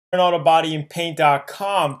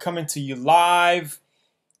AutoBodyandPaint.com coming to you live.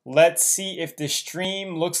 Let's see if the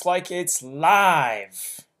stream looks like it's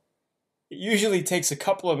live. It usually takes a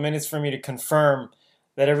couple of minutes for me to confirm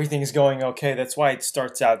that everything's going okay. That's why it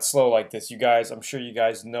starts out slow like this. You guys, I'm sure you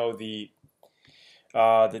guys know the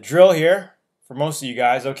drill here for most of you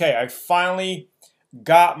guys. Okay, I finally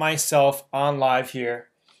got myself on live here.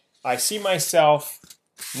 I see myself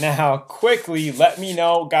now. Quickly, let me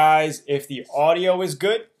know, guys, if the audio is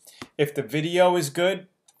good, if the video is good,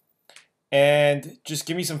 and just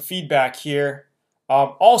give me some feedback here.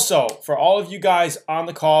 Also, for all of you guys on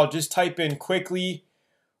the call, just type in quickly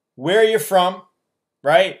where you're from,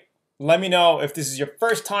 right? Let me know if this is your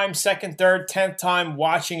first time, second, third, 10th time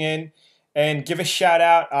watching in, and give a shout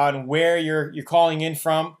out on where you're calling in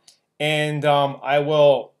from, and I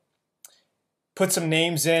will put some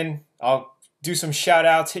names in. I'll do some shout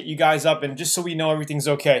outs, hit you guys up, and just so we know everything's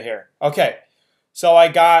okay here. Okay, so I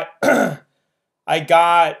got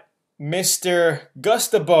Mr.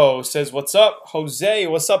 Gustavo says, what's up, Jose?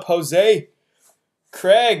 What's up, Jose?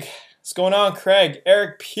 Craig, what's going on, Craig?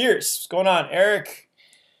 Eric Pierce, what's going on, Eric?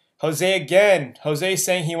 Jose again. Jose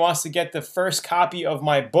saying he wants to get the first copy of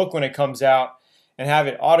my book when it comes out and have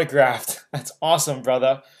it autographed. That's awesome,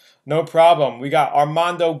 brother. No problem. We got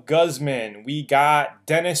Armando Guzman. We got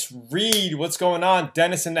Dennis Reed. What's going on?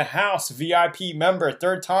 Dennis in the house. VIP member.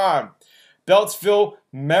 Third time. Beltsville,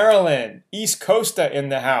 Maryland. East Coasta in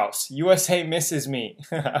the house. USA misses me.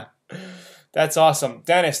 That's awesome.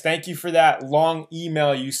 Dennis, thank you for that long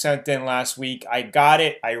email you sent in last week. I got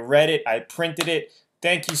it. I read it. I printed it.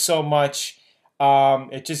 Thank you so much.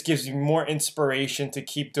 It just gives me more inspiration to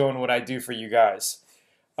keep doing what I do for you guys.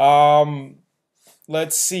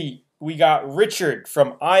 Let's see. We got Richard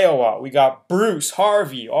from Iowa. We got Bruce,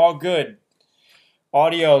 Harvey, all good.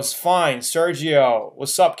 Audio's fine. Sergio,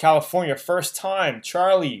 what's up, California? First time.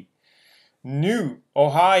 Charlie, New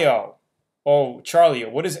Ohio. Oh, Charlie,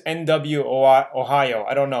 what is NW Ohio?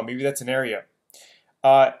 I don't know. Maybe that's an area.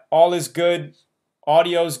 All is good.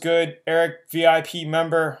 Audio's good. Eric, VIP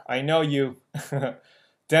member. I know you.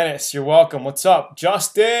 Dennis, you're welcome. What's up?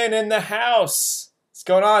 Justin in the house. What's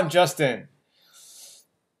going on, Justin?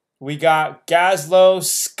 We got Glasgow,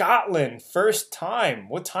 Scotland. First time.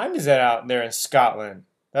 What time is that out there in Scotland?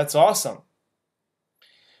 That's awesome.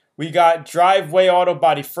 We got Driveway Auto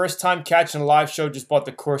Body. First time catching a live show. Just bought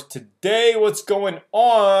the course today. What's going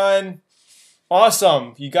on?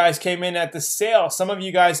 Awesome. You guys came in at the sale. Some of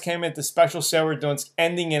you guys came in at the special sale we're doing. It's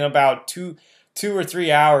ending in about two or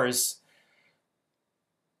 3 hours.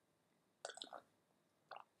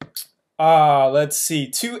 Let's see.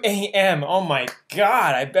 2 a.m. Oh my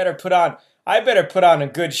God! I better put on a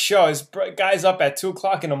good show. This guy's up at 2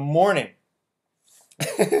 o'clock in the morning.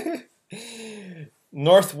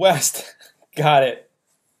 Northwest. Got it.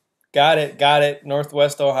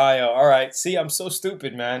 Northwest Ohio. All right. See, I'm so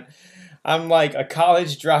stupid, man. I'm like a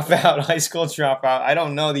college dropout, high school dropout. I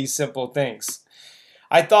don't know these simple things.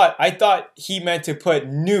 I thought he meant to put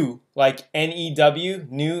new, like N-E-W,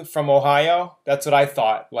 new from Ohio. That's what I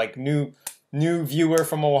thought. Like new viewer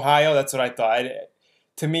from Ohio. That's what I thought.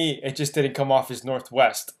 To me, it just didn't come off as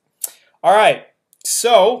Northwest. All right.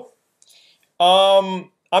 So,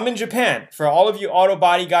 I'm in Japan. For all of you auto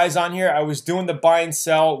body guys on here, I was doing the buy and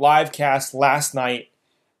sell live cast last night.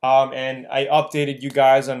 And I updated you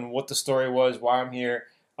guys on what the story was, why I'm here.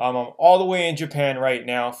 I'm all the way in Japan right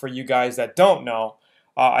now. For you guys that don't know,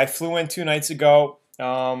 I flew in 2 nights ago,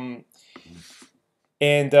 and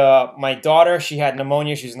my daughter, she had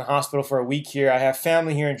pneumonia. She's in the hospital for a week here. I have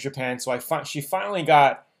family here in Japan, so she finally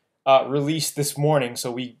got released this morning.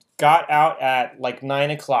 So we got out at like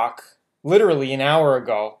 9 o'clock, literally an hour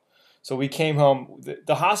ago. So we came home.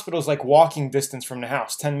 The hospital is like walking distance from the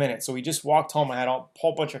house, 10 minutes. So we just walked home. I had a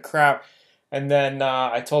whole bunch of crap. And then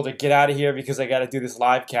I told her, get out of here because I got to do this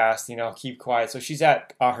live cast, keep quiet. So she's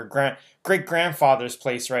at her great-grandfather's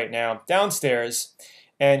place right now, downstairs.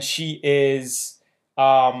 And she is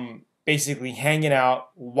basically hanging out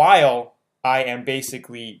while I am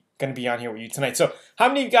basically going to be on here with you tonight. So how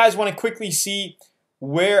many of you guys want to quickly see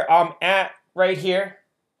where I'm at right here?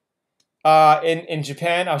 In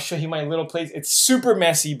Japan, I'll show you my little place. It's super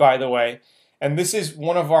messy, by the way. And this is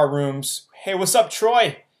one of our rooms. Hey, what's up,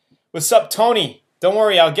 Troy? What's up, Tony? Don't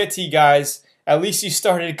worry, I'll get to you guys. At least you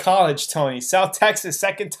started college, Tony. South Texas,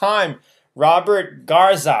 second time. Robert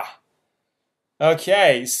Garza.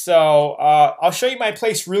 Okay, so I'll show you my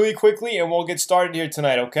place really quickly, and we'll get started here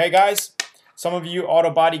tonight, okay, guys? Some of you auto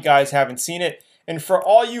body guys haven't seen it. And for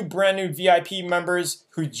all you brand new VIP members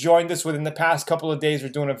who joined us within the past couple of days, we're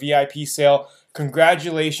doing a VIP sale.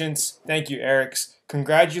 Congratulations. Thank you, Erics.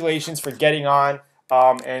 Congratulations for getting on.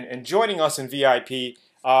 and joining us in VIP.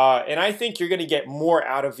 And I think you're going to get more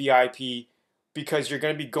out of VIP because you're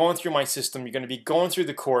going to be going through my system. You're going to be going through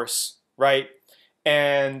the course, right?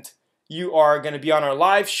 And you are going to be on our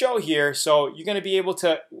live show here. So you're going to be you're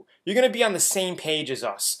going to be on the same page as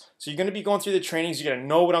us. So you're going to be going through the trainings. You're going to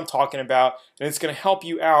know what I'm talking about. And it's going to help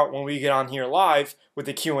you out when we get on here live with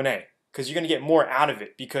the Q&A. Because you're going to get more out of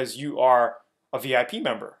it because you are a VIP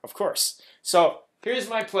member, of course. So here's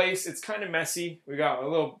my place. It's kind of messy. We got a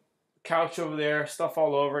little couch over there, stuff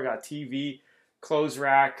all over. Got TV, clothes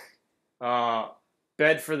rack,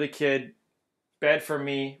 bed for the kid, bed for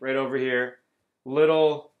me right over here.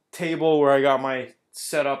 Little table where I got my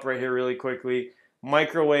setup right here really quickly.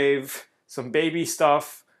 Microwave, some baby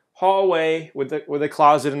stuff. Hallway with a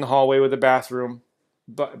closet in the hallway with a bathroom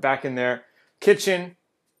back in there. Kitchen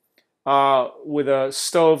with a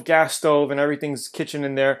stove, gas stove, and everything's kitchen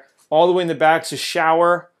in there. All the way in the back's a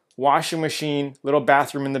shower, washing machine, little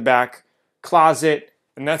bathroom in the back, closet,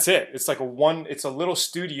 and that's it. It's like it's a little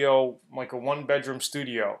studio, like a 1-bedroom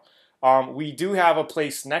studio. We do have a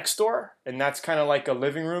place next door, and that's kind of like a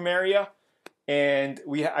living room area. And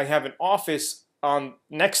I have an office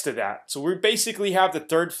next to that. So we basically have the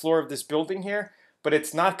 3rd floor of this building here, but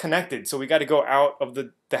it's not connected. So we got to go out of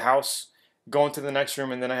the house, go into the next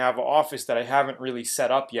room, and then I have an office that I haven't really set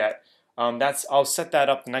up yet. I'll set that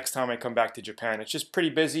up the next time I come back to Japan. It's just pretty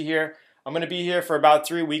busy here. I'm going to be here for about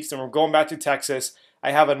 3 weeks, then we're going back to Texas.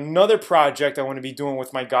 I have another project I want to be doing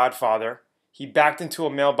with my godfather. He backed into a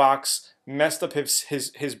mailbox, messed up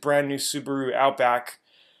his brand new Subaru Outback.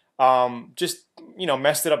 Just,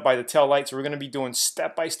 messed it up by the tail light. So we're going to be doing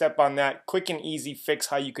step-by-step on that. Quick and easy fix,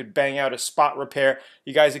 how you could bang out a spot repair.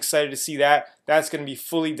 You guys excited to see that? That's going to be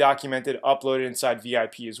fully documented, uploaded inside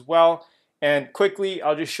VIP as well. And quickly,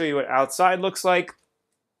 I'll just show you what outside looks like.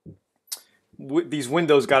 These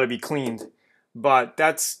windows got to be cleaned. But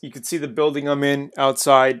you can see the building I'm in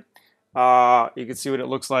outside. You can see what it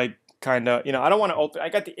looks like, kind of. I don't want to open. I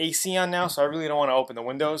got the AC on now, so I really don't want to open the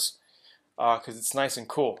windows because it's nice and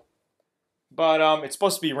cool. But it's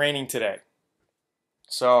supposed to be raining today.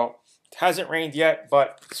 So it hasn't rained yet,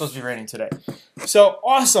 but it's supposed to be raining today. So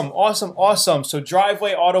awesome, awesome, awesome. So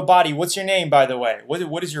Driveway Auto Body, what's your name, by the way?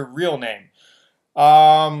 What is your real name?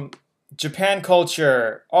 Japan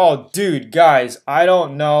culture. Oh, dude, guys, I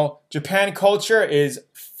don't know. Japan culture is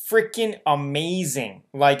freaking amazing.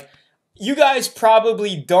 Like, you guys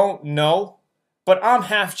probably don't know, but I'm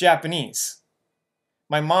half Japanese.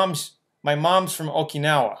 My mom's from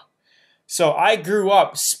Okinawa. So I grew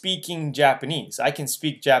up speaking Japanese. I can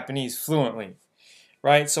speak Japanese fluently,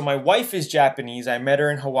 right? So my wife is Japanese. I met her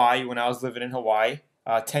in Hawaii when I was living in Hawaii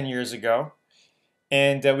 10 years ago.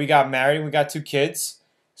 And we got married and we got 2 kids.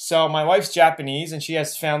 So my wife's Japanese and she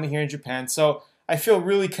has family here in Japan. So I feel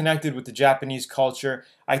really connected with the Japanese culture.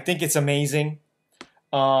 I think it's amazing.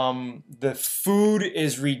 The food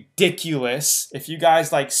is ridiculous. If you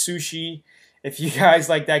guys like sushi, if you guys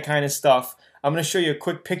like that kind of stuff, I'm going to show you a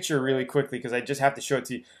quick picture really quickly because I just have to show it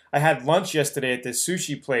to you. I had lunch yesterday at this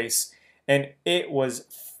sushi place and it was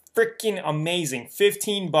freaking amazing.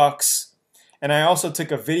 15 bucks. And I also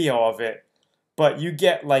took a video of it. But you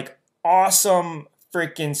get like awesome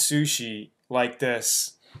freaking sushi like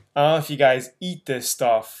this. I don't know if you guys eat this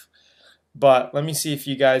stuff. But let me see if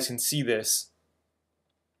you guys can see this.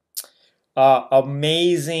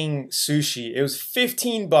 Amazing sushi. It was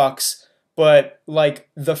 15 bucks. But like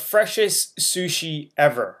the freshest sushi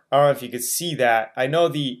ever. I don't know if you could see that. I know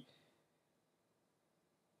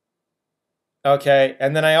okay,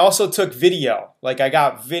 and then I also took video. Like I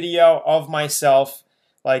got video of myself.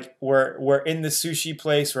 Like we're in the sushi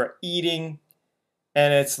place, we're eating,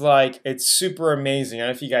 and it's super amazing. I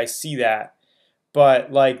don't know if you guys see that.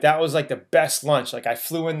 But like that was like the best lunch. Like I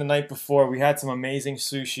flew in the night before, we had some amazing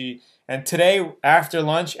sushi. And today, after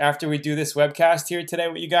lunch, after we do this webcast here today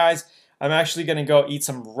with you guys, I'm actually going to go eat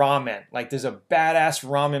some ramen. Like, there's a badass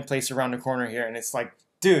ramen place around the corner here, and it's like,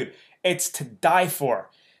 dude, it's to die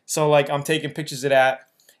for. So, like, I'm taking pictures of that,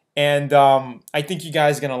 and I think you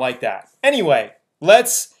guys are going to like that. Anyway,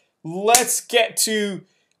 let's get to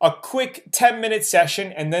a quick 10-minute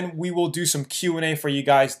session, and then we will do some Q&A for you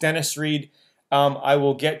guys. Dennis Reed, I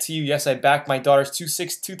will get to you. Yes, I backed my daughter's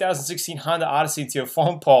 2016 Honda Odyssey into a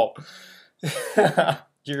phone pole.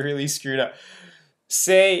 You're really screwed up.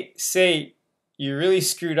 Say, you really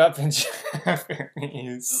screwed up in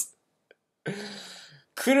Japanese.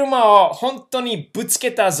 車を本当にぶつ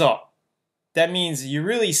けたぞ. That means you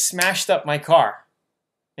really smashed up my car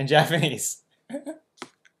in Japanese.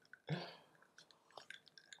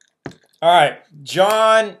 All right,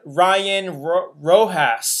 John Ryan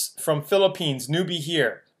Rojas from Philippines, Newbie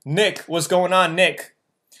here. Nick, what's going on, Nick?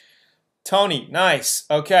 Tony, nice.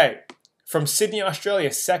 Okay. From Sydney,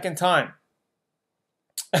 Australia, second time.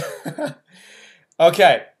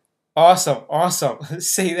 Okay. Awesome. Awesome.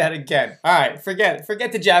 Say that again. All right. Forget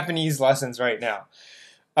the Japanese lessons right now.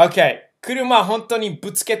 Okay. Kuruma honto ni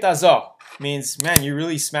butsuketa zo means, man, you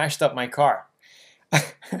really smashed up my car.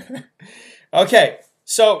 Okay.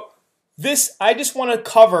 So this, I just want to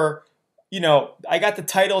cover, I got the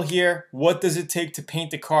title here. What does it take to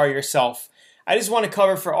paint the car yourself? I just want to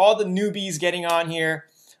cover for all the newbies getting on here.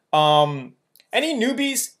 Any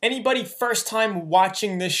newbies? Anybody first time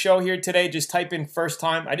watching this show here today? Just type in first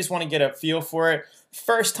time. I just want to get a feel for it.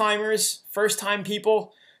 First timers, first time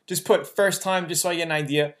people, just put first time just so I get an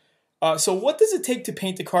idea. So what does it take to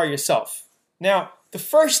paint the car yourself? Now, the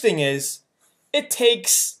first thing is it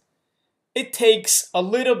takes a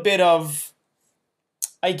little bit of,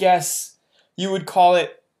 I guess you would call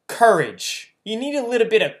it courage. You need a little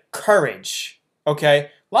bit of courage,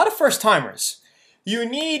 okay? A lot of first timers. You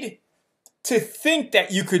need to think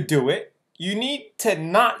that you could do it. You need to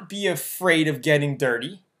not be afraid of getting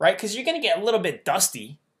dirty, right? Because you're going to get a little bit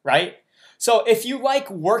dusty, right? So if you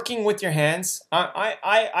like working with your hands,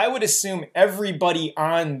 I would assume everybody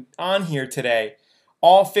on here today,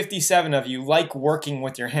 all 57 of you, like working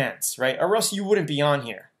with your hands, right? Or else you wouldn't be on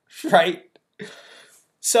here, right?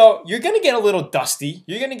 So you're going to get a little dusty.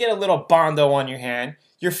 You're going to get a little Bondo on your hand.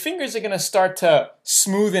 Your fingers are going to start to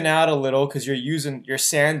smoothen out a little because you're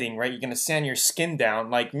sanding, right? You're going to sand your skin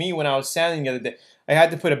down. Like me, when I was sanding the other day, I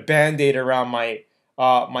had to put a Band-Aid around my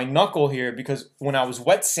knuckle here because when I was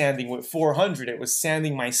wet sanding with 400, it was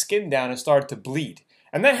sanding my skin down and started to bleed.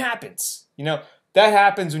 And that happens, that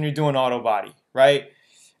happens when you're doing auto body, right?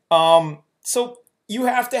 So you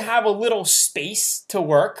have to have a little space to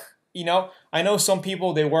work, I know some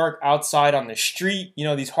people, they work outside on the street,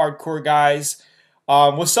 these hardcore guys.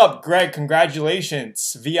 What's up, Greg?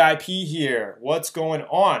 Congratulations. VIP here. What's going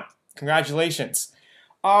on? Congratulations.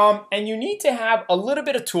 And you need to have a little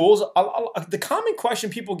bit of tools. The common question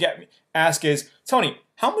people ask is, Tony,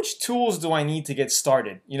 how much tools do I need to get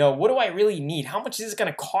started? What do I really need? How much is this going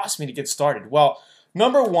to cost me to get started? Well,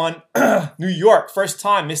 number one, New York, first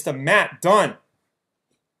time, Mr. Matt Dunn.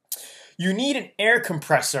 You need an air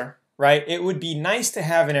compressor, right? It would be nice to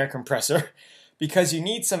have an air compressor because you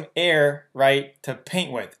need some air, right, to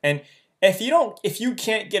paint with. And if you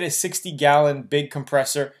can't get a 60-gallon big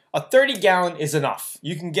compressor, a 30-gallon is enough.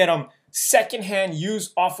 You can get them secondhand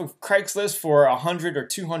used off of Craigslist for $100 or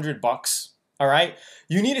 $200. All right.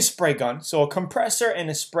 You need a spray gun, so a compressor and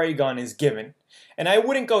a spray gun is given. And I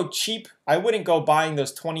wouldn't go cheap. I wouldn't go buying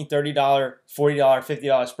those $20, $30, $40,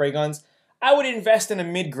 $50 spray guns. I would invest in a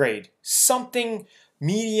mid-grade, something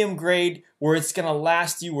medium grade where it's going to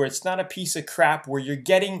last you, where it's not a piece of crap, where you're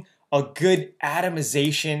getting a good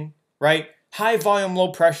atomization, right? High volume, low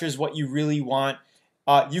pressure is what you really want.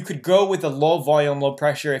 You could go with a low volume, low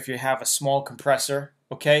pressure if you have a small compressor,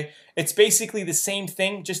 okay? It's basically the same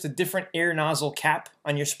thing, just a different air nozzle cap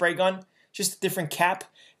on your spray gun, just a different cap.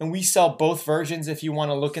 And we sell both versions if you want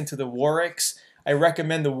to look into the Warwicks. I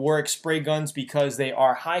recommend the Warwick spray guns because they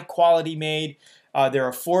are high quality made. They're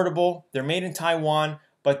affordable. They're made in Taiwan,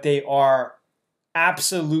 but they are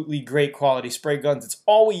absolutely great quality spray guns. It's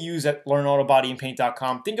all we use at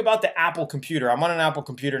learnautobodyandpaint.com. Think about the Apple computer. I'm on an Apple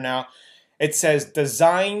computer now. It says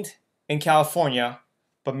designed in California,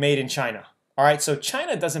 but made in China. All right, so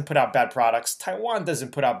China doesn't put out bad products. Taiwan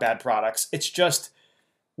doesn't put out bad products. It's just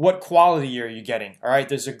what quality are you getting? All right,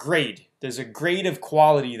 there's a grade. There's a grade of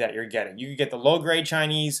quality that you're getting. You can get the low-grade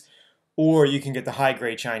Chinese, or you can get the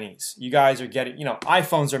high-grade Chinese. You guys are getting,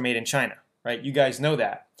 iPhones are made in China, right? You guys know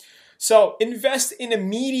that. So invest in a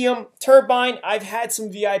medium turbine. I've had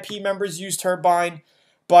some VIP members use turbine,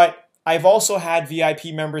 but I've also had VIP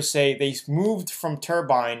members say they moved from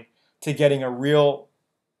turbine to getting a real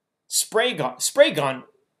spray gun. Spray gun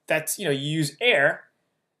that's, you use air,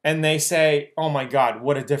 and they say, oh my God,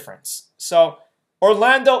 what a difference. So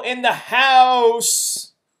Orlando in the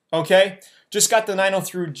house. Okay. Just got the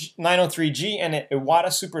 903G and an Iwata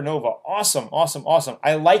Supernova. Awesome, awesome, awesome.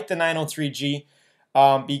 I like the 903G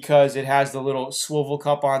because it has the little swivel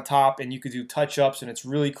cup on top and you could do touch-ups and it's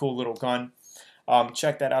really cool little gun.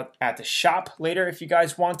 Check that out at the shop later if you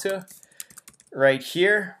guys want to. Right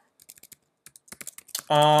here.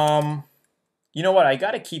 You know what? I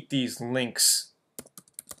got to keep these links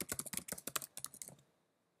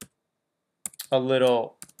a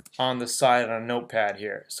little on the side on a notepad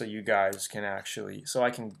here so you guys can actually, so I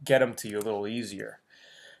can get them to you a little easier.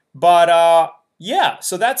 But yeah,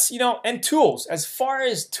 so that's, and tools. As far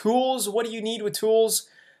as tools, what do you need with tools?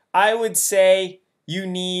 I would say you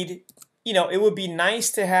need it would be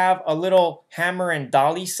nice to have a little hammer and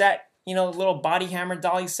dolly set, a little body hammer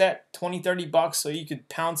dolly set, 20, 30 bucks, so you could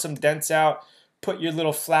pound some dents out, put your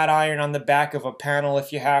little flat iron on the back of a panel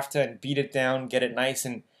if you have to, and beat it down, get it nice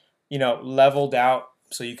and, leveled out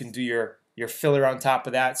so you can do your filler on top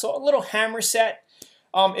of that. So a little hammer set.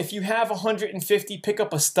 If you have 150, pick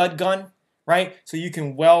up a stud gun, right? So you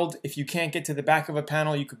can weld. If you can't get to the back of a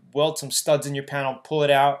panel, you could weld some studs in your panel, pull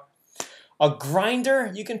it out. A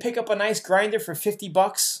grinder, you can pick up a nice grinder for 50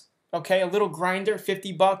 bucks. Okay, a little grinder,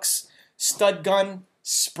 50 bucks. Stud gun,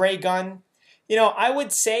 spray gun. I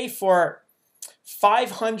would say for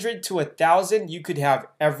 500 to 1,000, you could have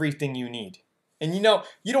everything you need. And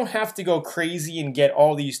you don't have to go crazy and get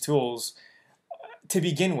all these tools to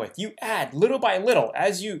begin with. You add little by little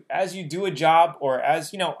as you do a job, or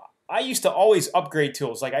as I used to always upgrade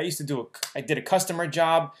tools. Like I did a customer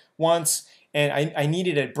job once, and I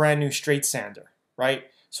needed a brand new straight sander, right?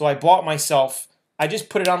 So I just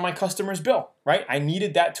put it on my customer's bill, right? I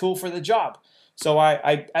needed that tool for the job. So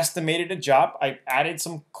I estimated a job. I added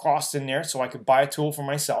some costs in there so I could buy a tool for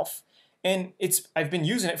myself. And I've been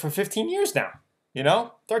using it for 15 years now,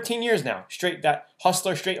 13 years now. That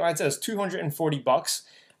Hustler straight line says 240 bucks.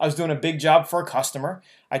 I was doing a big job for a customer.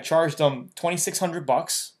 I charged them 2,600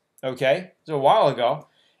 bucks, okay? It was a while ago.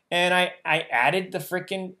 And I added the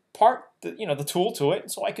freaking part, the tool to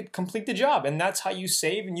it so I could complete the job. And that's how you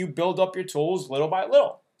save and you build up your tools little by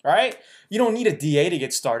little, all right? You don't need a DA to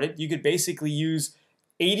get started. You could basically use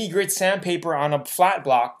 80 grit sandpaper on a flat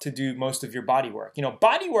block to do most of your body work.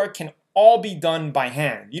 Body work can all be done by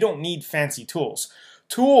hand. You don't need fancy tools.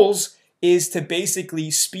 Tools is to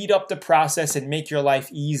basically speed up the process and make your life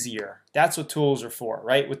easier. That's what tools are for,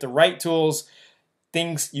 right? With the right tools,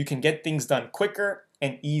 you can get things done quicker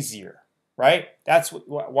and easier, right? That's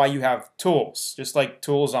why you have tools. Just like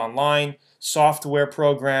tools online, software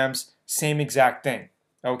programs, same exact thing,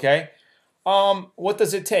 okay? What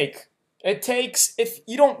does it take? It takes, if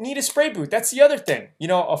you don't need a spray booth, that's the other thing.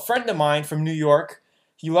 A friend of mine from New York,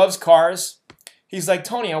 he loves cars. He's like,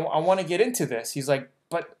 Tony, I want to get into this. He's like,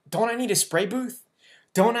 but don't I need a spray booth?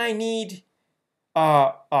 Don't I need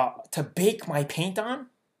to bake my paint on,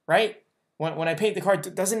 right? When I paint the car,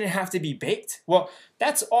 doesn't it have to be baked? Well,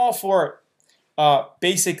 that's all for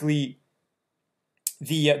basically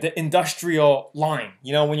the industrial line.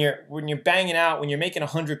 When you're banging out, when you're making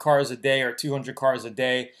 100 cars a day or 200 cars a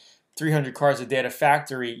day, 300 cars a day at a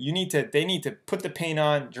factory, they need to put the paint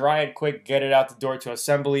on, dry it quick, get it out the door to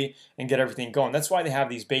assembly, and get everything going. That's why they have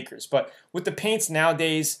these bakers. But with the paints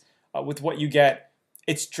nowadays, with what you get,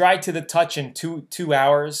 it's dry to the touch in two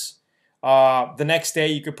hours. The next day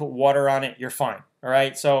you could put water on it, you're fine. All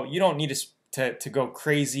right, so you don't need to go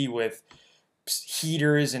crazy with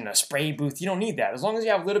heaters and a spray booth. You don't need that. As long as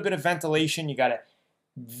you have a little bit of ventilation, you got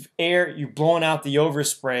air, you're blowing out the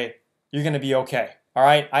overspray, you're gonna be okay. All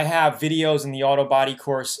right, I have videos in the auto body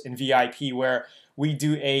course in VIP where we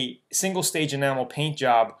do a single stage enamel paint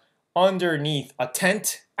job underneath a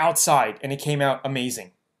tent outside, and it came out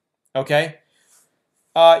amazing. Okay.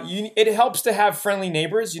 It helps to have friendly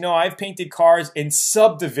neighbors. I've painted cars in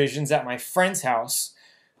subdivisions at my friend's house.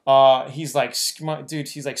 He's like, dude,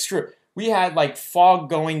 he's like, screw it. We had like fog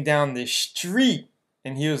going down the street,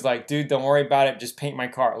 and he was like, dude, don't worry about it. Just paint my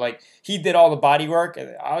car. Like, he did all the body work.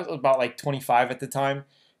 I was about like 25 at the time.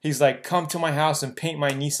 He's like, come to my house and paint my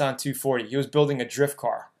Nissan 240. He was building a drift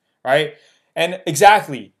car, right? And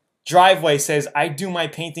exactly, driveway says, I do my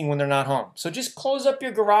painting when they're not home. So just close up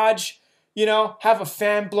your garage. Have a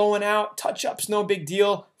fan blowing out, touch-ups, no big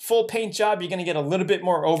deal. Full paint job, you're going to get a little bit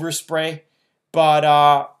more overspray.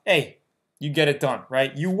 But, hey, you get it done,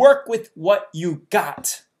 right? You work with what you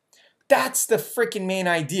got. That's the freaking main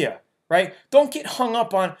idea, right? Don't get hung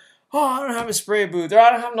up on, I don't have a spray booth, or I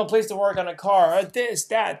don't have no place to work on a car, or this,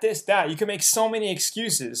 that. You can make so many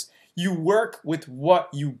excuses. You work with what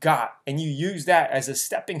you got, and you use that as a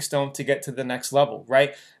stepping stone to get to the next level,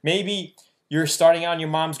 right? Maybe you're starting out in your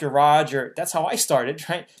mom's garage, or that's how I started,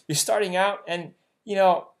 right? You're starting out and,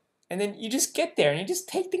 and then you just get there and you just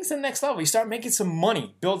take things to the next level. You start making some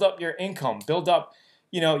money, build up your income, build up,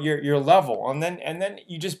 your level. And then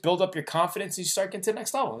you just build up your confidence and you start getting to the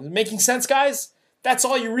next level. Is it making sense, guys? That's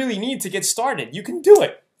all you really need to get started. You can do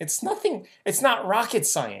it. It's not rocket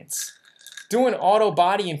science. Doing auto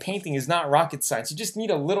body and painting is not rocket science. You just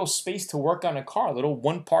need a little space to work on a car, a little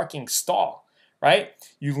one parking stall. Right?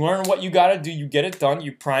 You learn what you gotta do, you get it done,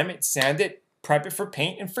 you prime it, sand it, prep it for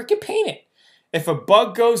paint, and freaking paint it. If a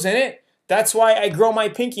bug goes in it, that's why I grow my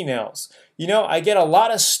pinky nails. I get a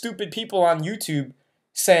lot of stupid people on YouTube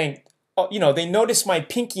saying, they notice my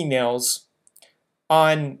pinky nails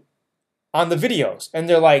on on the videos, and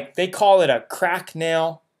they're like, they call it a crack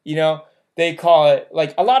nail, you know, they call it,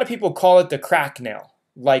 like, a lot of people call it the crack nail.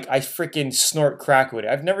 Like, I freaking snort crack with it.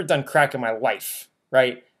 I've never done crack in my life,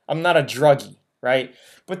 right? I'm not a druggie, right?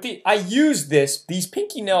 But I use these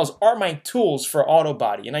pinky nails are my tools for auto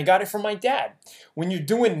body, and I got it from my dad. When you're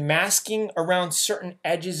doing masking around certain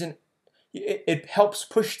edges, and it helps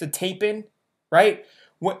push the tape in, right?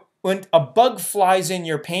 When a bug flies in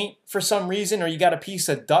your paint for some reason, or you got a piece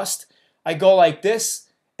of dust, I go like this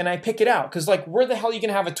and I pick it out. Because, like, where the hell are you going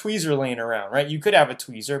to have a tweezer laying around, right? You could have a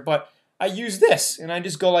tweezer, but I use this and I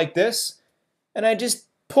just go like this and I just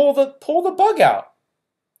pull the bug out.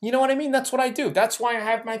 You know what I mean? That's what I do. That's why I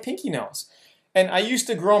have my pinky nails. And I used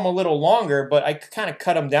to grow them a little longer, but I kind of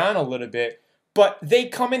cut them down a little bit. But they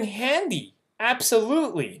come in handy.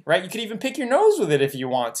 Absolutely, right? You could even pick your nose with it if you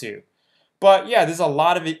want to. But yeah, there's a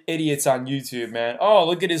lot of idiots on YouTube, man. Oh,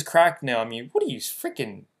 look at his crack nail. I mean, what are you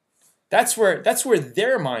freaking... That's where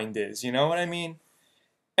their mind is, you know what I mean?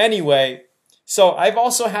 Anyway, so I've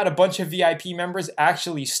also had a bunch of VIP members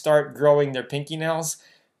actually start growing their pinky nails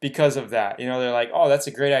because of that. You know, they're like, oh, that's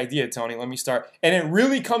a great idea, Tony. Let me start. And it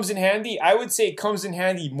really comes in handy. I would say it comes in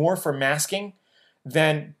handy more for masking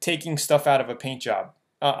than taking stuff out of a paint job.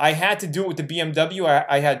 I had to do it with the BMW.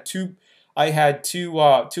 I had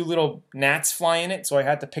two little gnats fly in it, so I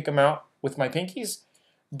had to pick them out with my pinkies.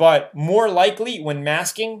 But more likely, when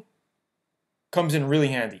masking, comes in really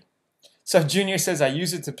handy. So Junior says, I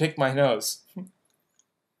use it to pick my nose.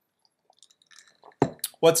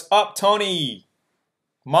 What's up, Tony?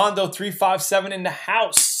 Mondo357 in the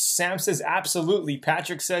house. Sam says, absolutely.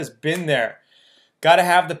 Patrick says, been there. Gotta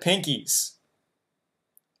have the pinkies.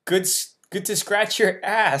 Good to scratch your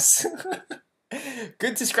ass.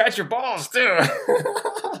 Good to scratch your balls, too.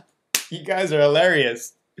 You guys are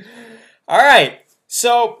hilarious. All right.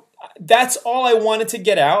 So that's all I wanted to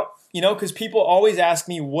get out, you know, because people always ask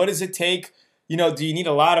me, what does it take? You know, do you need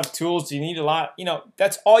a lot of tools? Do you need a lot? You know,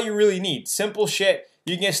 that's all you really need. Simple shit.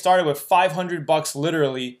 You can get started with $500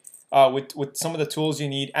 literally with some of the tools you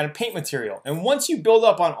need and paint material. And once you build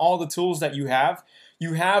up on all the tools that you have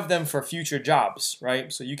them for future jobs,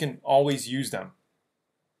 right? So you can always use them.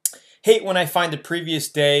 Hate when I find the previous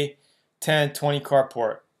day 10, 20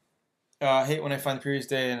 carport. Hate when I find the previous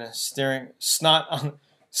day and a snot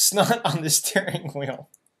on the steering wheel.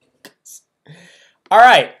 All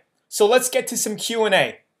right, so let's get to some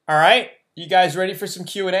Q&A. All right, you guys ready for some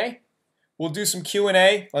Q&A? We'll do some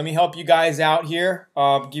Q&A. Let me help you guys out here,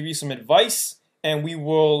 give you some advice, and we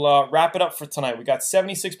will wrap it up for tonight. We got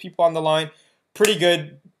 76 people on the line. Pretty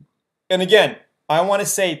good. And again, I want to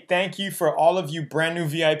say thank you for all of you brand new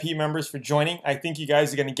VIP members for joining. I think you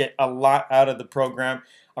guys are going to get a lot out of the program.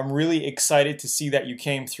 I'm really excited to see that you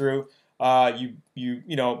came through. You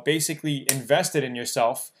know, basically invested in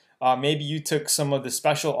yourself. Maybe you took some of the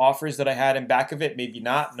special offers that I had in back of it. Maybe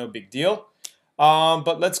not. No big deal.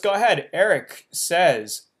 But let's go ahead. Eric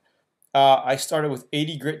says, I started with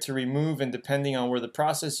 80 grit to remove, and depending on where the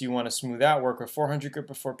process you want to smooth out, work with 400 grit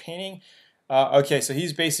before painting. Okay, so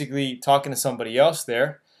he's basically talking to somebody else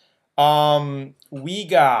there. We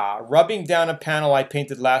got rubbing down a panel I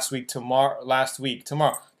painted last week. Tomorrow.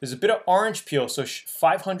 There's a bit of orange peel, so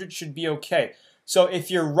 500 should be okay. So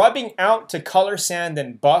if you're rubbing out to color sand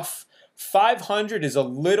and buff, 500 is a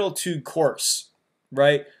little too coarse,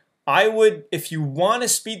 right? I would, if you want to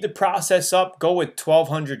speed the process up, go with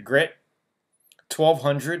 1200 grit.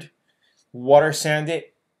 1200, water sand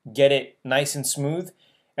it, get it nice and smooth,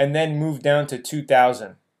 and then move down to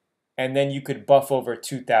 2000. And then you could buff over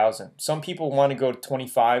 2000. Some people want to go to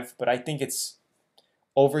 25, but I think it's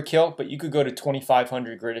overkill. But you could go to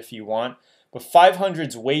 2500 grit if you want. But 500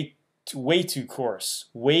 is way too coarse.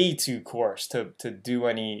 Way too coarse to do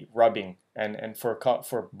any rubbing and for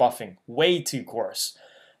buffing. Way too coarse.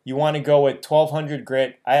 You want to go with 1200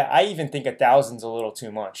 grit. I even think 1000 is a little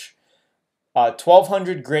too much.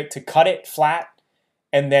 1200 grit to cut it flat.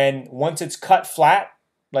 And then once it's cut flat,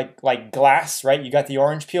 like glass, right? You got the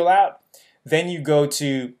orange peel out. Then you go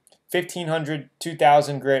to 1500,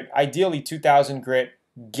 2000 grit, ideally 2000 grit.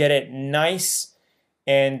 Get it nice,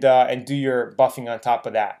 and do your buffing on top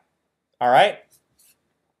of that. All right.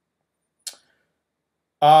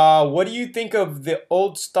 What do you think of the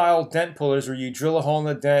old style dent pullers where you drill a hole in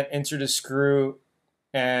the dent, insert a screw,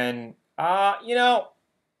 and you know,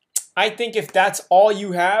 I think if that's all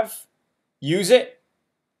you have, use it.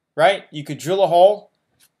 Right? You could drill a hole.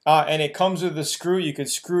 And it comes with a screw. You could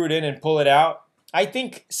screw it in and pull it out. I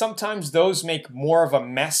think sometimes those make more of a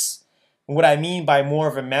mess. What I mean by more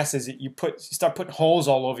of a mess is that you start putting holes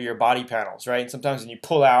all over your body panels, right? And sometimes when you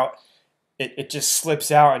pull out, it just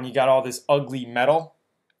slips out and you got all this ugly metal.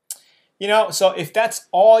 So if that's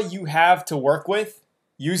all you have to work with,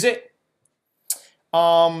 use it.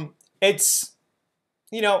 It's,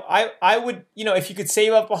 I would, if you could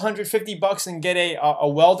save up $150 and get a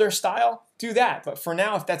welder style, do that. But for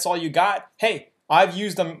now, if that's all you got, hey, I've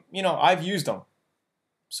used them, I've used them.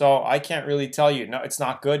 So I can't really tell you, no, it's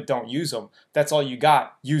not good, don't use them. If that's all you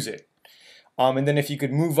got, use it. And then if you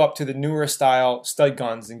could move up to the newer style stud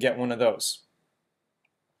guns and get one of those.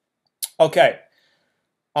 Okay.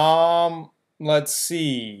 Let's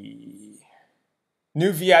see.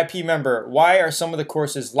 New VIP member. Why are some of the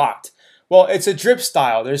courses locked? Well, it's a drip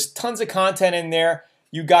style. There's tons of content in there.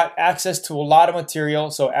 You got access to a lot of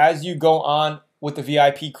material. So as you go on with the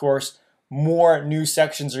VIP course, more new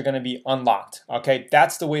sections are going to be unlocked. Okay,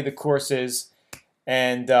 that's the way the course is.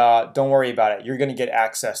 And don't worry about it. You're going to get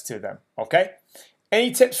access to them. Okay.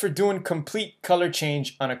 Any tips for doing complete color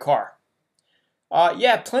change on a car?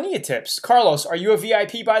 Yeah, plenty of tips. Carlos, are you a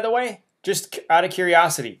VIP, by the way? Just out of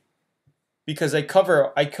curiosity, because I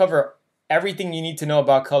cover everything you need to know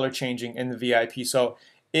about color changing in the VIP. So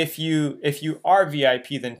if you are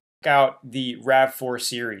VIP, then check out the RAV4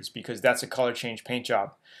 series, because that's a color change paint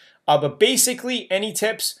job. But basically, any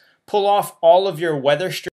tips? Pull off all of your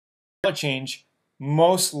weather strip color change.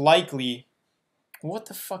 Most likely, what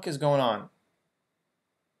the fuck is going on?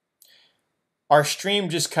 Our stream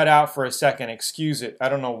just cut out for a second. Excuse it. I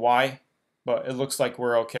don't know why, but it looks like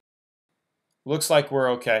we're okay. Looks like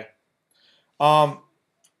we're okay. I'll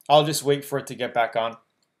just wait for it to get back on.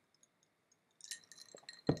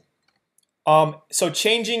 So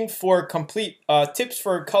changing for complete tips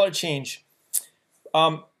for color change.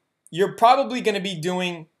 You're probably going to be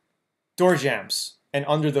doing door jambs and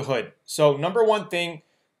under the hood. So number one thing,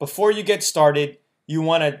 before you get started, you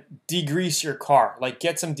want to degrease your car. Like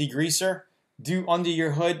get some degreaser, do under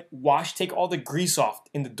your hood, wash, take all the grease off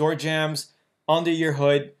in the door jambs, under your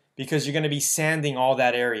hood, because you're going to be sanding all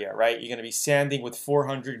that area, right? You're going to be sanding with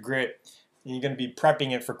 400 grit, and you're going to be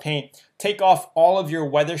prepping it for paint. Take off all of your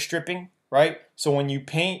weather stripping, right? So when you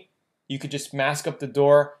paint, you could just mask up the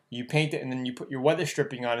door, you paint it, and then you put your weather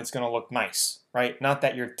stripping on. It's going to look nice, right? Not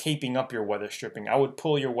that you're taping up your weather stripping. I would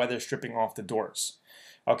pull your weather stripping off the doors.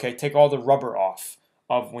 Okay, take all the rubber off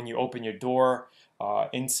of when you open your door,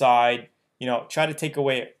 inside. Try to take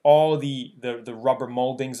away all the rubber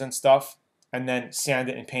moldings and stuff, and then sand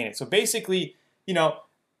it and paint it. So basically,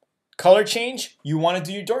 color change, you want to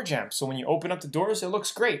do your door jam. So when you open up the doors, it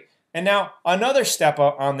looks great. And now another step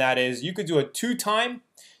up on that is you could do a 2-time.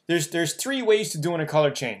 There's 3 ways to doing a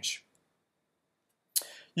color change.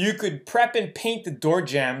 You could prep and paint the door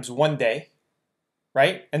jambs one day,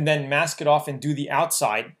 right? And then mask it off and do the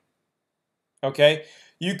outside. Okay?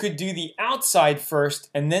 You could do the outside first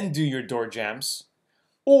and then do your door jambs.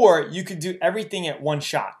 Or you could do everything at one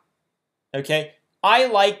shot. Okay? I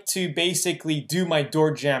like to basically do my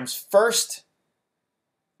door jambs first,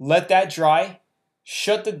 let that dry,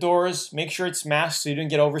 shut the doors, make sure it's masked so you don't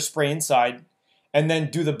get overspray inside, and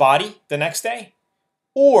then do the body the next day.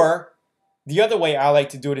 Or the other way I like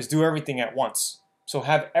to do it is do everything at once. So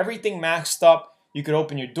have everything masked up. You could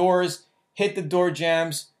open your doors, hit the door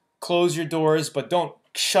jambs, close your doors, but don't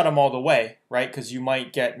shut them all the way, right? Because you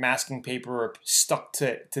might get masking paper stuck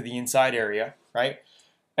to the inside area, right?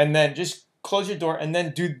 And then just close your door and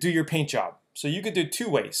then do your paint job. So you could do 2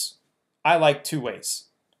 ways. I like 2 ways.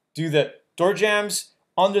 Do the door jambs,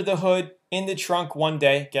 under the hood, in the trunk one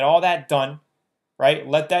day, get all that done, right?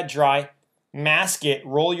 Let that dry, mask it,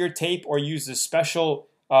 roll your tape, or use the special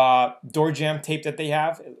door jam tape that they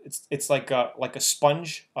have. It's like a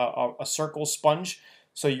sponge, a circle sponge,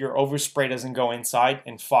 so your overspray doesn't go inside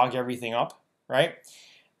and fog everything up, right?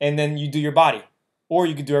 And then you do your body, or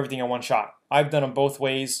you could do everything in one shot. I've done them both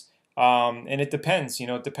ways, and it depends.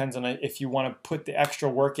 It depends on if you want to put the extra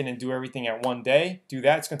work in and do everything at one day. Do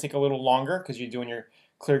that. It's going to take a little longer because you're doing your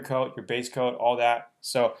clear coat, your base coat, all that.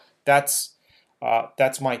 So that's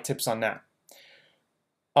my tips on that.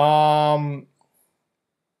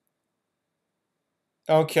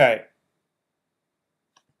 Okay.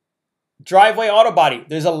 Driveway auto body.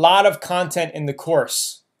 There's a lot of content in the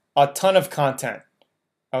course. A ton of content.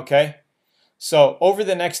 Okay? So over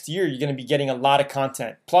the next year, you're going to be getting a lot of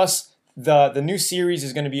content. Plus, the new series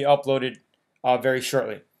is going to be uploaded very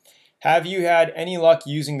shortly. Have you had any luck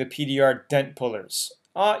using the PDR dent pullers?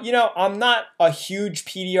 I'm not a huge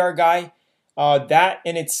PDR guy. That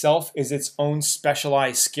in itself is its own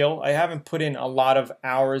specialized skill. I haven't put in a lot of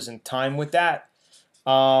hours and time with that.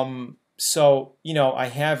 So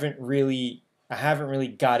I haven't really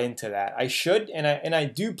got into that. I should, and I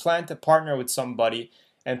do plan to partner with somebody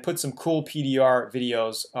and put some cool PDR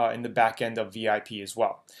videos in the back end of VIP as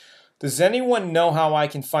well. Does anyone know how I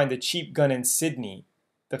can find a cheap gun in Sydney?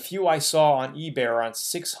 The few I saw on eBay are around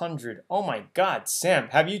 600. Oh my God, Sam.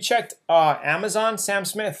 Have you checked Amazon, Sam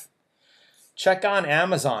Smith? Check on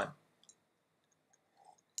Amazon.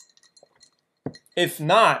 If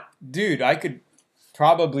not, dude, I could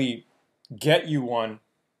probably get you one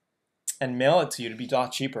and mail it to you. It'd be a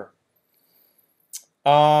lot cheaper.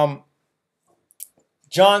 John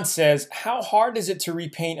says, how hard is it to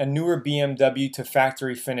repaint a newer BMW to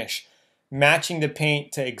factory finish, matching the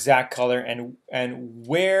paint to exact color, and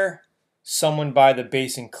where someone buy the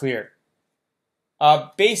base and clear?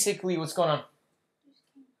 Basically, what's going on?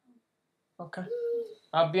 Okay.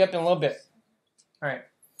 I'll be up in a little bit. All right.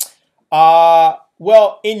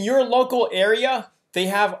 Well, in your local area, they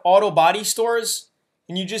have auto body stores,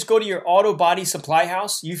 and you just go to your auto body supply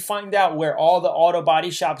house. You find out where all the auto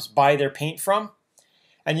body shops buy their paint from,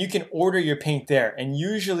 and you can order your paint there. And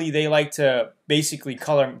usually they like to basically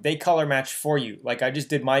color match for you. Like I just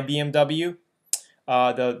did my BMW,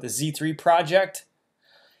 the Z3 project,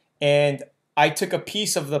 and I took a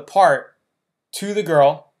piece of the part to the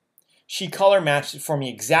girl. She color matched it for me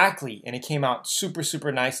exactly, and it came out super,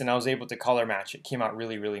 super nice, and I was able to color match it. It came out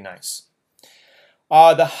really, really nice.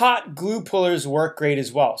 The hot glue pullers work great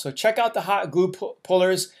as well. So check out the hot glue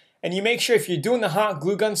pullers, and you make sure if you're doing the hot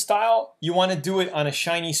glue gun style, you want to do it on a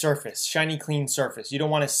shiny surface, shiny, clean surface. You don't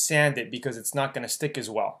want to sand it because it's not going to stick as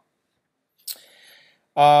well.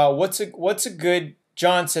 John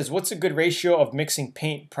says, what's a good ratio of mixing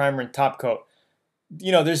paint, primer, and top coat?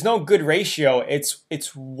 You know, there's no good ratio. It's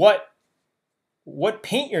what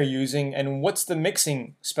paint you're using and what's the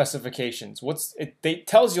mixing specifications. It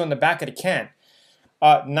tells you on the back of the can.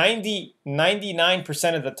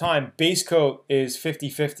 99% of the time, base coat is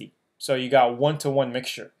 50-50. So you got 1-to-1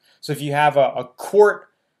 mixture. So if you have a quart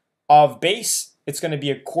of base, it's going to be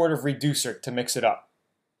a quart of reducer to mix it up.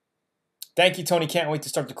 Thank you, Tony. Can't wait to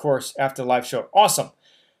start the course after the live show. Awesome.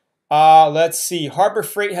 Let's see. Harbor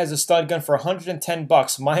Freight has a stud gun for 110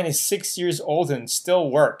 bucks. Mine is 6 years old and still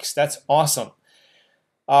works. That's awesome.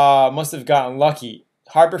 Must have gotten lucky.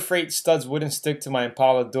 Harbor Freight studs wouldn't stick to my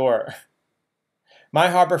Impala door. My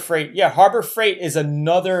Harbor Freight, yeah, Harbor Freight is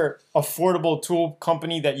another affordable tool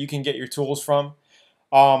company that you can get your tools from.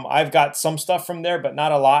 I've got some stuff from there, but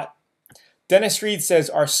not a lot. Dennis Reed says,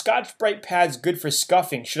 are Scotch-Brite pads good for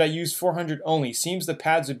scuffing? Should I use 400 only? Seems the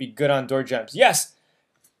pads would be good on door jambs. Yes.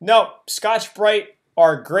 No, Scotch-Brite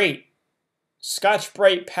are great.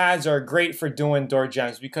 Scotch-Brite pads are great for doing door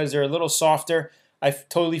jambs because they're a little softer. I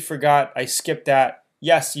totally forgot. I skipped that.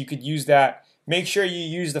 Yes, you could use that. Make sure you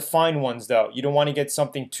use the fine ones, though. You don't want to get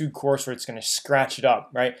something too coarse where it's going to scratch it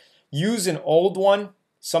up, right? Use an old one,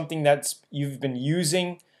 something that's you've been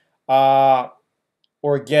using, or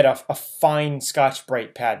get a fine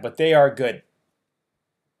Scotch-Brite pad, but they are good.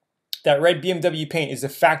 That red BMW paint is a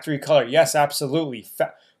factory color. Yes, absolutely.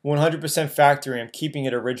 100% factory. I'm keeping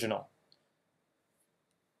it original.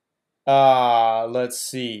 Let's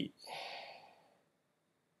see.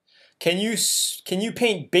 Can you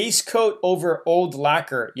paint base coat over old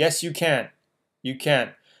lacquer? Yes, you can. You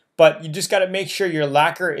can. But you just got to make sure your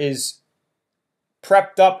lacquer is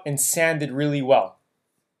prepped up and sanded really well.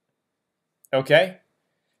 Okay?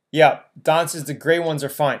 Yeah, Don says the gray ones are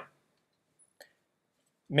fine.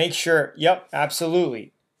 Make sure, yep,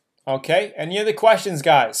 absolutely. Okay, any other questions,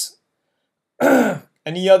 guys?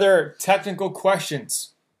 Any other technical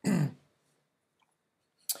questions?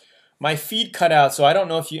 My feed cut out, so I don't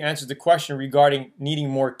know if you answered the question regarding needing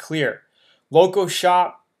more clear. Loco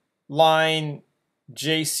Shop line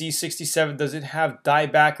JC67, does it have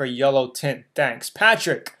dieback or yellow tint? Thanks.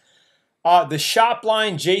 Patrick, the Shop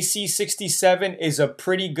line JC67 is a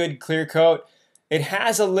pretty good clear coat. It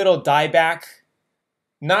has a little dieback,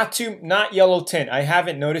 not yellow tint. I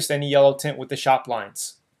haven't noticed any yellow tint with the Shop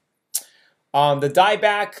lines. The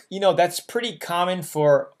dieback, you know, that's pretty common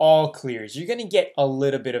for all clears. You're going to get a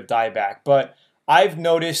little bit of dieback, but I've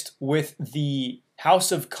noticed with the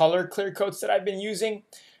House of Color clear coats that I've been using,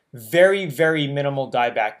 very, very minimal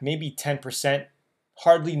dieback, maybe 10%,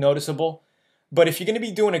 hardly noticeable. But if you're going to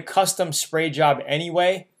be doing a custom spray job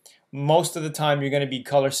anyway, most of the time you're going to be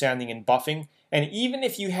color sanding and buffing. And even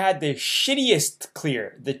if you had the shittiest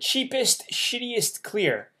clear, the cheapest, shittiest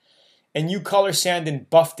clear, and you color sand and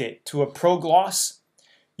buffed it to a pro gloss,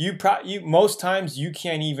 most times you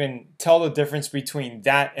can't even tell the difference between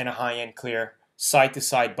that and a high-end clear, side to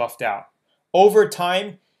side buffed out. Over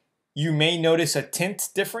time, you may notice a tint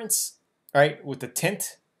difference, right, with the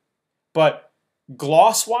tint, but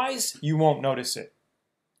gloss-wise, you won't notice it.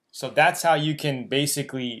 So that's how you can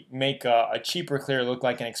basically make a cheaper clear look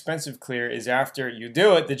like an expensive clear, is after you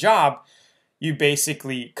do it, the job, you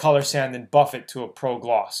basically color sand and buff it to a pro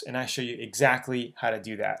gloss. And I show you exactly how to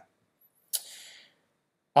do that.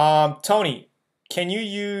 Tony, can you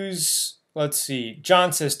use, let's see,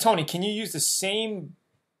 John says, Tony, can you use the same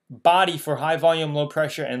body for high volume, low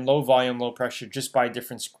pressure and low volume, low pressure just by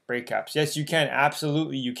different spray caps? Yes, you can.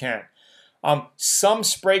 Absolutely, you can. Some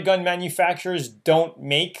spray gun manufacturers don't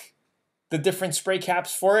make the different spray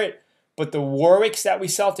caps for it, but the Warwicks that we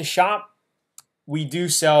sell at the shop, we do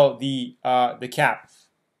sell the cap.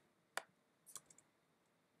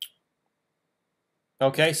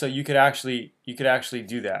 Okay, so you could actually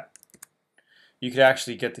do that. You could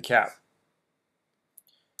actually get the cap.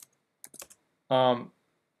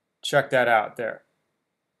 Check that out there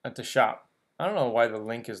at the shop. I don't know why the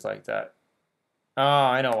link is like that.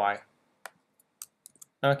 I know why.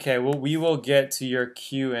 Okay, well, we will get to your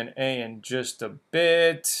Q&A in just a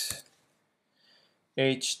bit.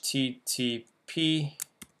 HTTP.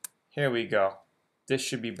 Here we go. This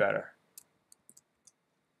should be better.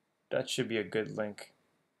 That should be a good link.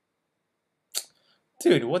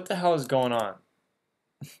 Dude, what the hell is going on?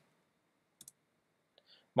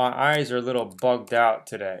 My eyes are a little bugged out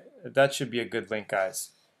today. That should be a good link,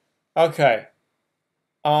 guys. Okay.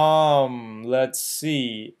 Let's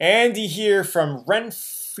see. Andy here from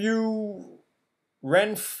Renfrew,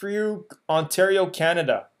 Ontario,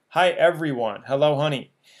 Canada. Hi, everyone. Hello,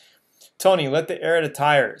 honey. Tony, let the air of the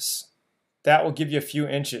tires. That will give you a few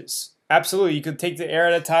inches. Absolutely. You could take the air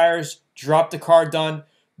of the tires, drop the car down.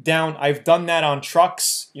 I've done that on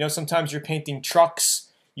trucks. You know, sometimes you're painting trucks.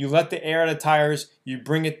 You let the air of the tires, you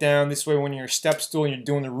bring it down. This way, when you're step stool and you're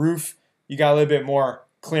doing the roof, you got a little bit more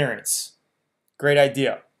clearance. Great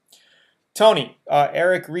idea. Tony,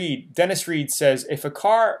 Eric Reed, Dennis Reed says, if a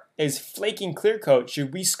car is flaking clear coat,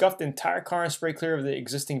 should we scuff the entire car and spray clear of the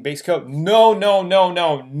existing base coat? No, no, no,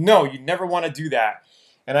 no, no. You never want to do that.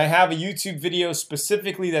 And I have a YouTube video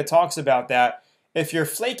specifically that talks about that. If you're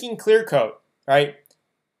flaking clear coat, right?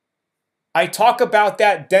 I talk about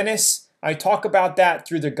that, Dennis. I talk about that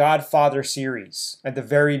through the Godfather series at the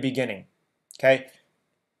very beginning. Okay?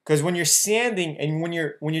 Because when you're sanding and when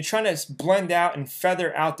you're trying to blend out and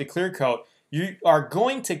feather out the clear coat, you are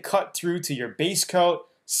going to cut through to your base coat.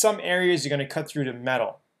 Some areas you're going to cut through to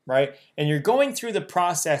metal, right? And you're going through the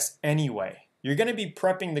process anyway. You're going to be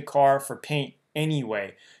prepping the car for paint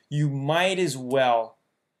anyway. You might as well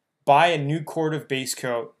buy a new quart of base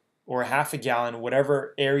coat or half a gallon,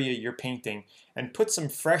 whatever area you're painting, and put some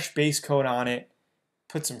fresh base coat on it,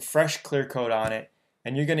 put some fresh clear coat on it,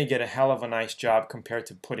 and you're going to get a hell of a nice job compared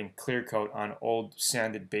to putting clear coat on old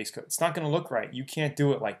sanded base coat. It's not going to look right. You can't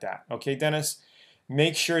do it like that. Okay, Dennis?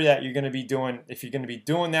 Make sure that you're going to be doing, if you're going to be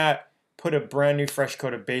doing that, put a brand new fresh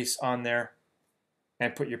coat of base on there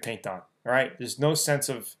and put your paint on. All right? There's no sense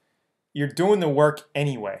of, you're doing the work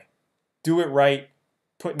anyway. Do it right.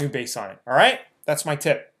 Put new base on it. All right? That's my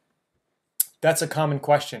tip. That's a common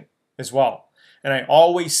question as well. And I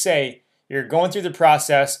always say, you're going through the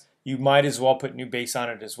process, you might as well put new base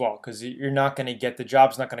on it as well, because you're not going to get, the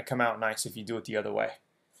job's not going to come out nice if you do it the other way.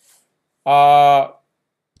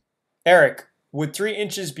 Eric, would 3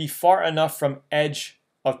 inches be far enough from edge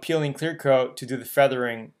of peeling clear coat to do the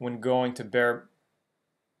feathering when going to bare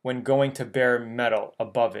metal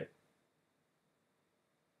above it?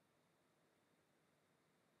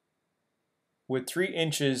 Would 3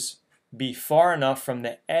 inches be far enough from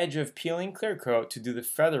the edge of peeling clear coat to do the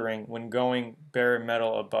feathering when going bare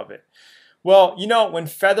metal above it? Well, you know, when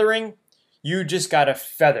feathering, you just gotta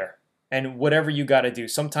feather, and whatever you gotta do.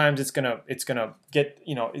 Sometimes it's gonna get,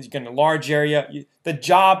 you know, it's gonna large area. The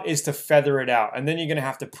job is to feather it out, and then you're gonna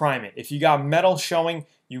have to prime it. If you got metal showing,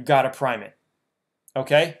 you gotta prime it.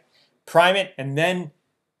 Okay, prime it, and then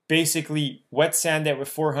basically wet sand it with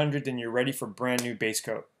 400, and you're ready for brand new base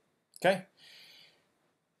coat. Okay.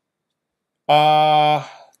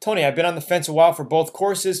 Tony, I've been on the fence a while for both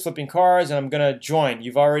courses, flipping cars, and I'm going to join.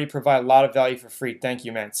 You've already provided a lot of value for free. Thank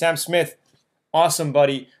you, man. Sam Smith, awesome,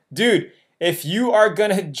 buddy. Dude, if you are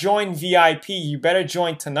going to join VIP, you better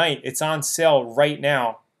join tonight. It's on sale right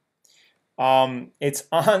now. It's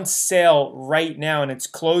on sale right now, and it's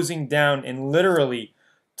closing down in literally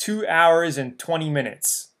 2 hours and 20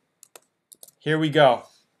 minutes. Here we go.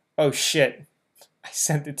 Oh, shit. I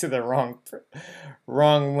sent it to the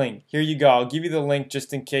wrong link. Here you go. I'll give you the link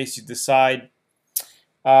just in case you decide.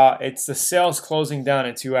 It's the sale's closing down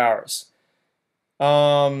in 2 hours.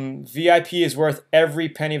 VIP is worth every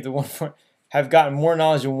penny of the one. Have gotten more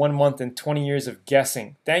knowledge in 1 month than 20 years of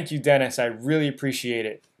guessing. Thank you, Dennis. I really appreciate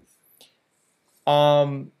it.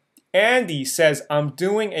 Andy says, I'm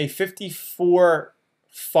doing a 54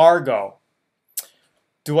 Fargo.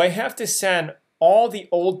 Do I have to sand all the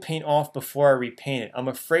old paint off before I repaint it. I'm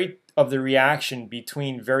afraid of the reaction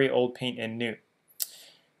between very old paint and new.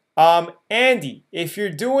 Andy, if you're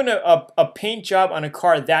doing a paint job on a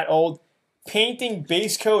car that old, painting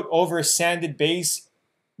base coat over a sanded base,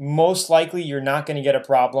 most likely you're not going to get a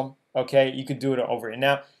problem. Okay, you could do it over it.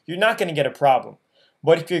 Now, you're not going to get a problem.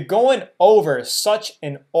 But if you're going over such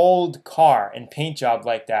an old car and paint job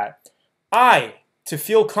like that, to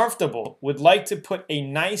feel comfortable, would like to put a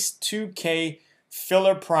nice 2K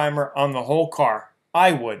filler primer on the whole car.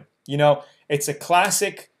 I would. You know, it's a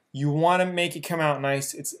classic. You want to make it come out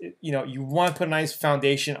nice. You want to put a nice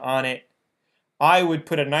foundation on it. I would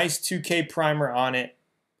put a nice 2K primer on it.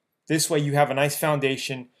 This way you have a nice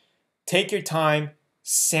foundation. Take your time,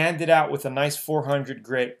 sand it out with a nice 400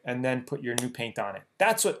 grit, and then put your new paint on it.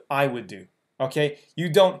 That's what I would do. Okay? You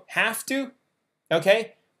don't have to,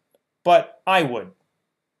 okay? But I would.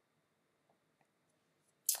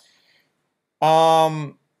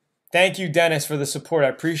 Thank you, Dennis, for the support. I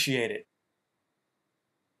appreciate it.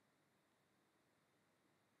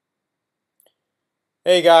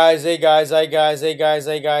 Hey guys, hey guys, hey guys, hey guys,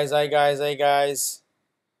 hey guys, hey guys, hey guys.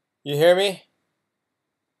 You hear me?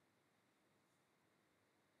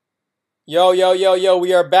 Yo, yo, yo, yo,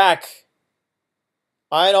 we are back.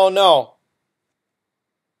 I don't know.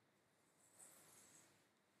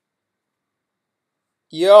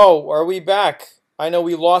 Yo, are we back? I know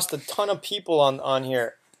we lost a ton of people on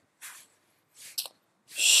here.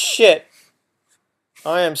 Shit.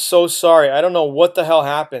 I am so sorry. I don't know what the hell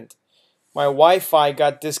happened. My Wi-Fi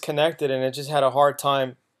got disconnected and it just had a hard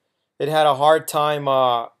time. It had a hard time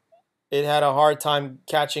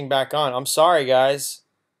catching back on. I'm sorry, guys.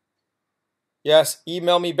 Yes,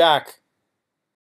 email me back.